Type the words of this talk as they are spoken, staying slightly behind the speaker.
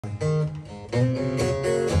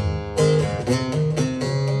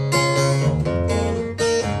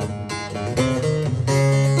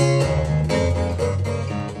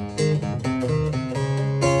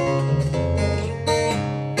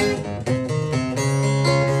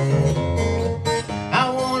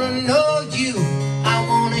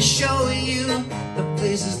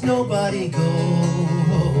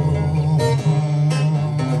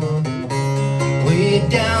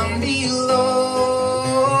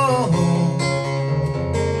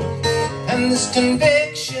this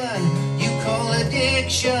conviction you call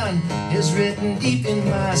addiction is written deep in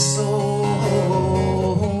my soul,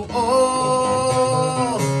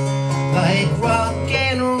 like rock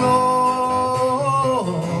and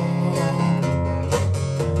roll.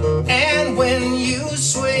 And when you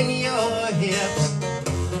swing your hips,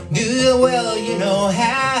 do well you know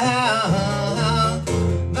how.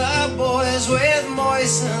 The boys with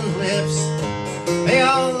moistened lips, they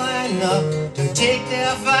all line up to take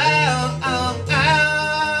their vow.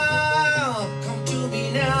 Come to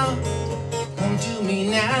me now, come to me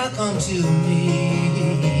now, come to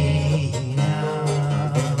me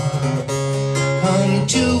now, come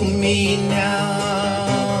to me now.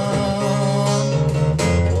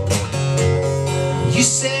 You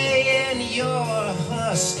say in your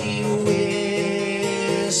husky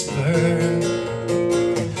whisper,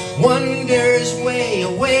 wonders way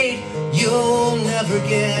away you'll never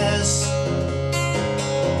guess,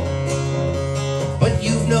 but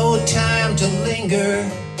you've no time to linger,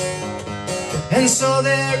 and so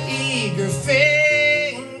their eager fingers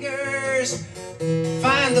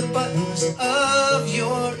find the buttons of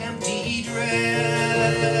your empty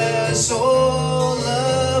dress. Oh,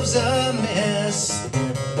 love's a mess,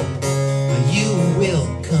 but you will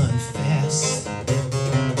confess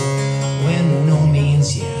when no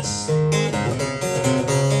means yes.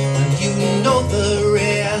 You know the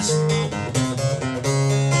rest.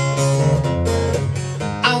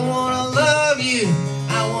 I wanna love you,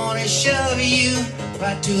 I wanna shove you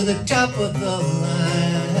right to the top of the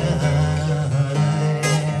line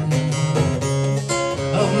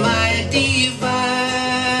of my divine.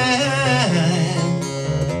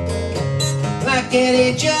 Like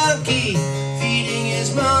any junkie feeding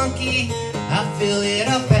his monkey, I fill it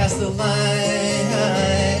up past the line.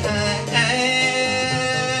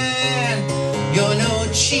 You're no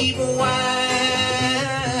cheap wine.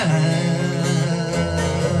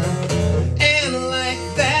 And like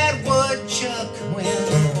that woodchuck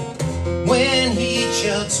when he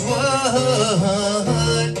chucks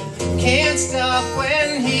wood, can't stop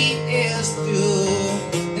when he is through.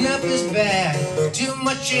 Enough is bad, too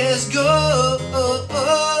much is good.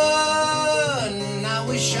 And I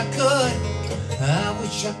wish I could, I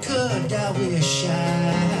wish I could, I wish I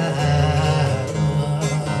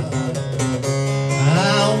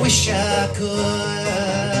wish I could.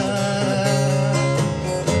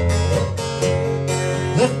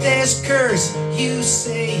 Lift this curse you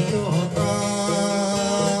say you're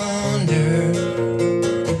under.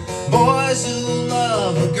 Boys who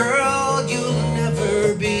love a girl you'll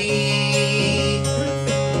never be.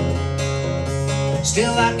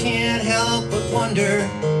 Still I can't help but wonder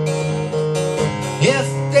if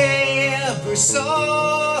they ever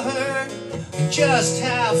saw her, just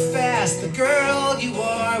how fast the girl you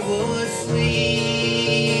are would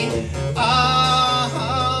flee.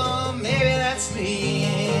 Ah, maybe that's me.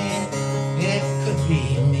 It could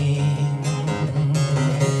be me.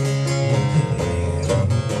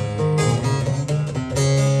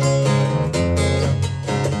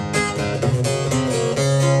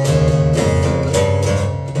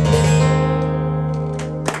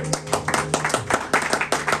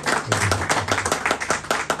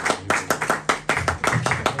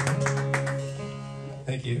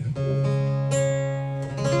 Thank you.